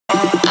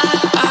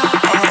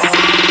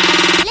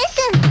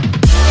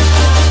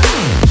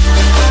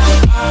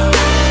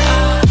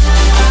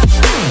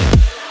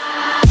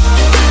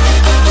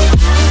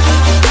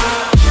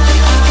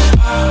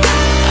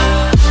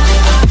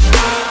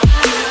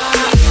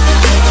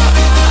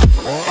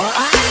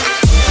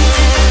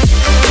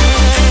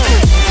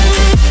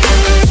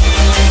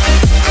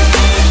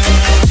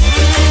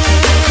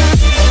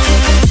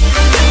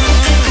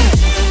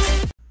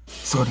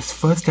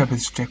first step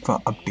is check for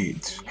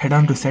updates. Head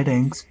on to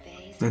settings,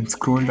 then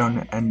scroll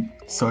down and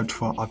search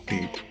for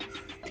update.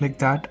 Click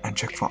that and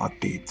check for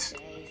updates.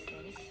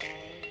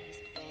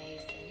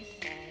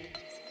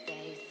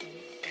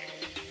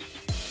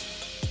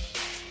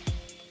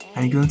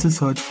 And you can also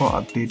search for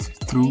updates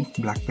through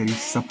Blackberry's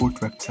support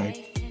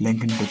website,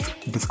 link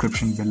in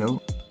description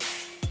below.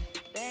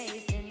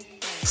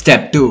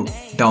 Step 2.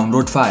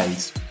 Download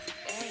files.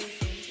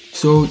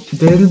 So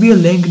there will be a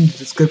link in the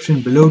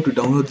description below to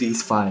download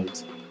these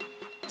files.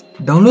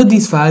 Download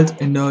these files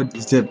in a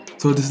zip,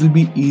 so this will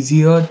be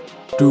easier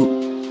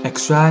to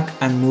extract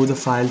and move the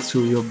files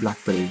to your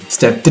Blackberry.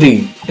 Step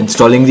 3.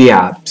 Installing the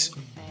apps.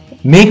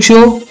 Make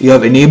sure you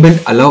have enabled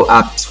allow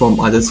apps from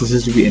other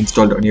sources to be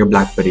installed on your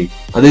Blackberry.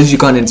 Otherwise you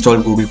can't install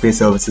Google Play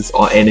services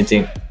or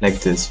anything like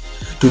this.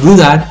 To do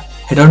that,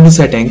 head on to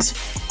settings,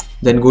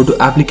 then go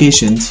to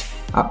applications,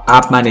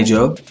 app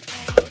manager,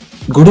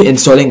 go to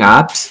installing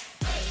apps,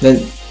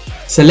 then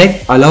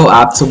select allow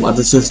apps from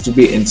other sources to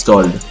be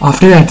installed.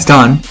 After that's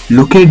done,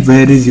 locate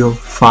where is your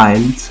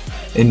files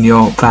in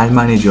your file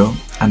manager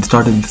and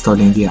start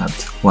installing the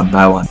apps one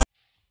by one.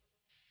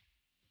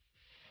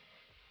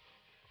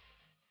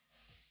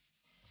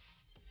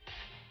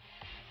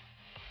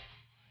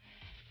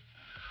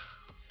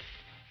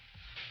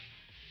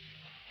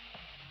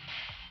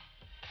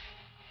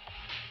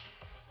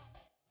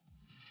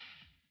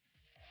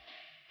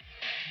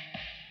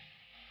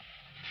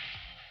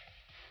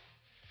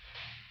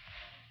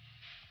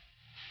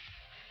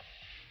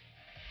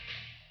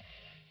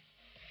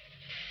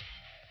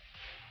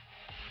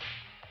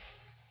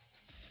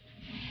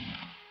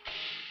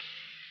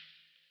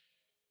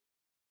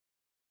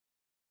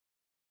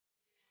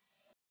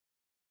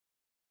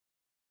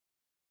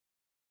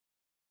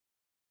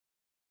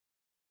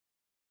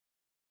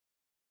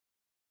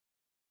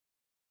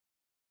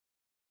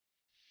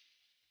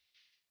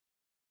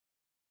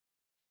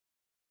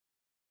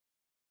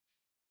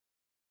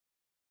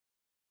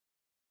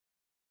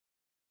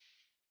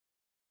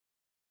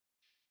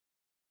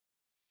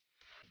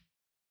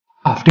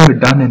 After you're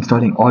done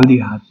installing all the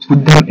apps,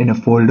 put them in a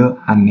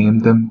folder and name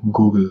them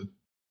Google.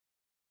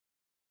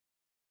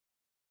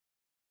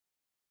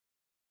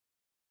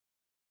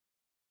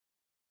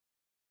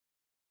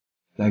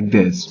 Like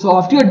this. So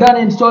after you're done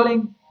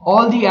installing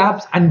all the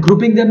apps and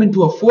grouping them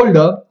into a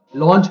folder,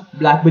 launch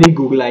BlackBerry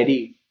Google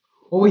ID.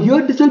 Over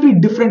here, this will be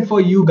different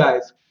for you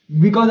guys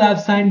because I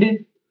have signed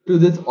in to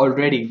this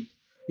already.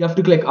 You have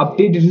to click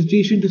update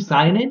registration to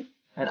sign in,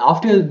 and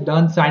after you're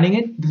done signing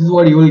in, this is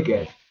what you will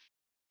get.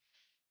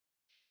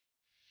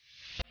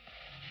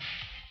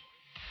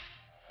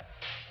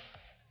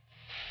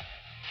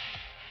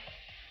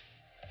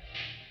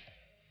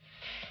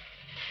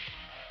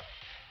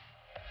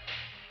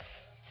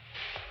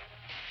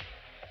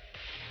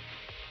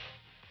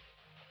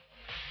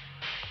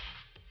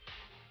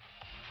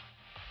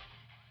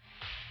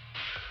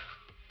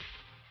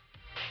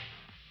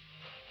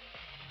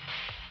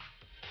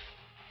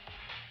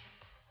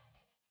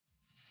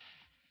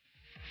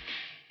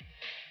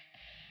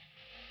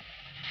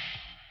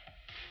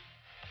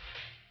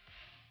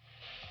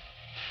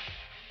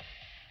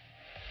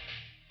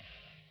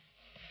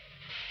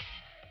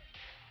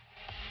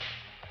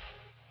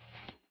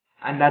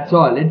 And that's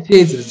all. It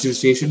says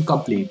registration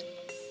complete.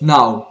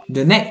 Now,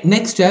 the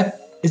next step,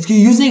 if you're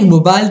using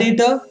mobile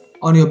data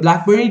on your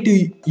BlackBerry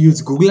to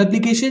use Google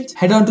applications,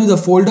 head on to the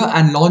folder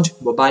and launch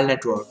mobile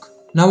network.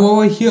 Now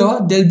over here,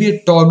 there'll be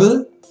a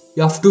toggle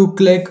you have to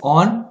click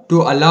on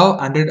to allow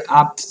Android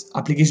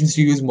applications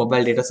to use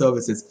mobile data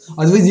services.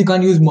 Otherwise, you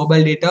can't use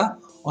mobile data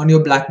on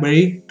your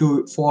BlackBerry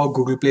for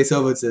Google Play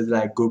services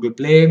like Google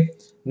Play,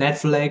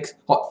 Netflix,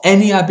 or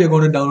any app you're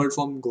going to download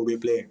from Google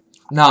Play.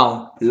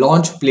 Now,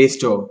 launch Play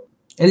Store.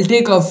 It'll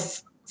take a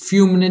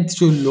few minutes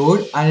to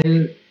load and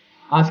it'll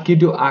ask you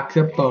to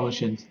accept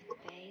permissions.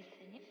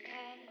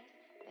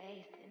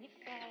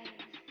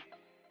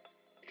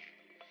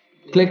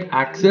 Click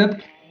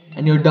accept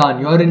and you're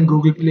done. You're in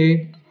Google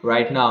Play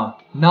right now.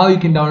 Now you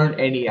can download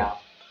any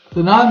app.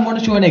 So now I'm going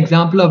to show an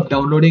example of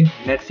downloading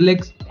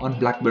Netflix on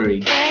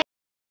BlackBerry.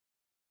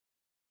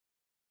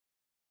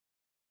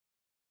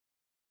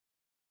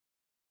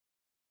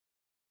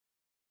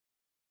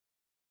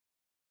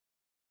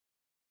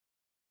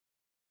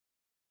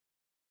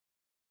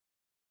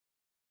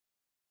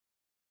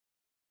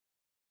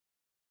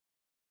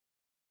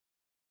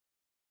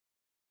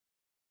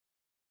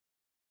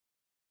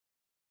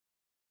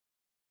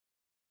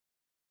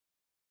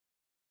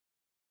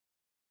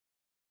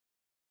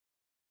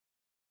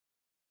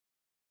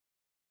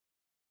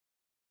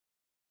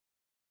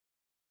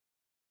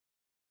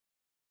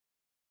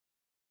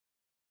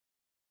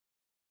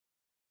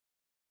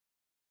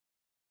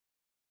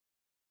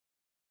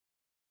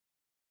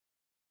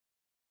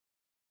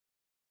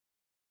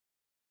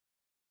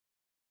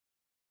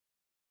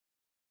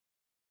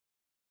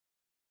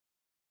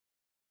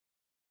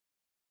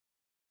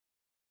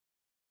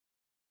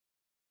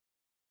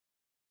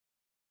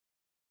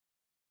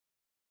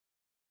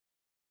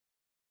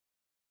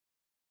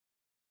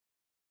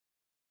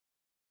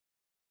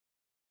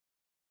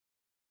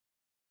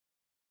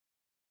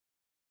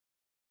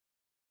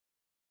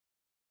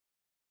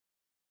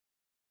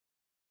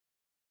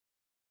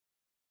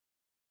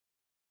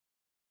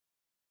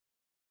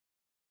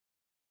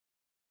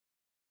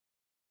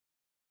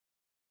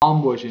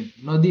 ARM version,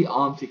 not the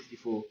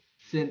ARM64,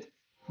 since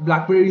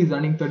Blackberry is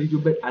running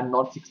 32-bit and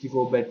not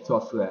 64-bit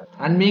software.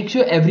 And make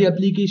sure every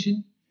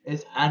application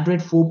is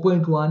Android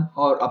 4.1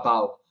 or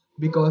above,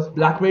 because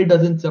Blackberry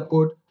doesn't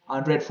support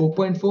Android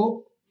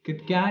 4.4,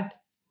 KitKat,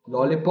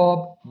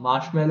 Lollipop,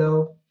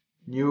 Marshmallow,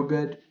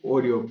 Nougat,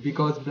 Oreo,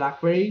 because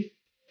Blackberry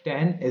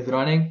 10 is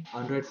running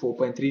Android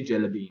 4.3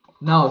 Jelly Bean.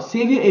 Now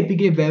save your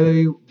APK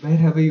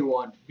wherever you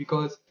want,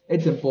 because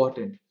it's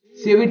important.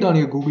 Save it on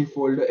your Google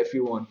folder if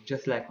you want,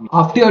 just like me.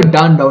 After you're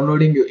done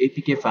downloading your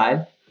APK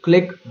file,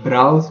 click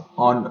Browse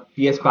on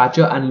PS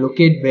Patcher and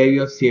locate where you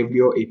have saved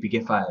your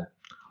APK file.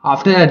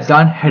 After that's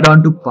done, head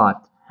on to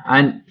Path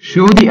and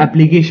show the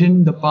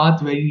application the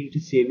path where you need to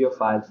save your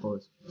file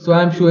first. So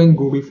I'm showing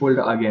Google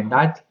folder again,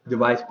 that's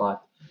device path.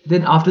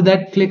 Then after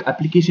that, click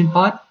application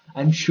path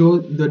and show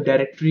the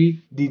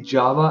directory, the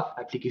Java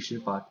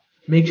application path.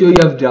 Make sure you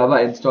have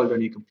Java installed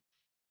on your computer.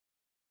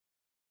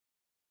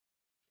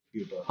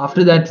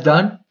 After that's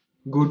done,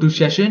 go to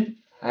session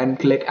and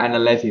click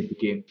analyze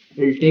APK.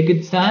 It will take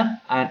its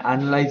time and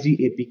analyze the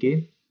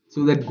APK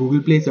so that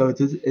Google Play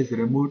Services is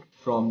removed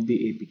from the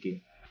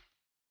APK.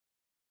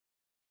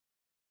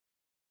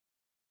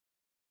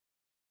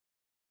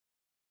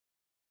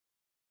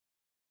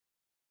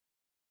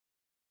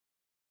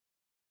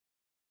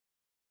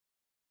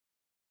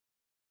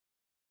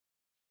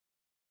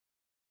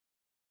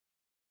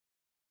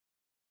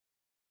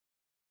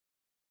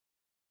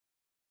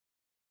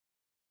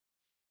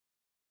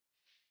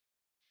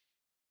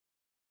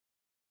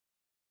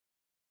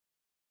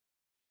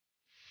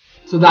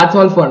 So that's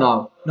all for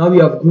now. Now we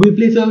have Google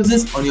Play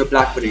Services on your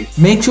Blackberry.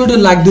 Make sure to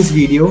like this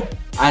video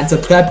and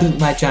subscribe to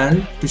my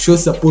channel to show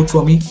support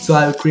for me so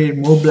I'll create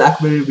more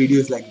Blackberry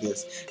videos like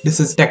this. This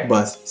is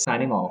TechBuzz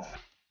signing off.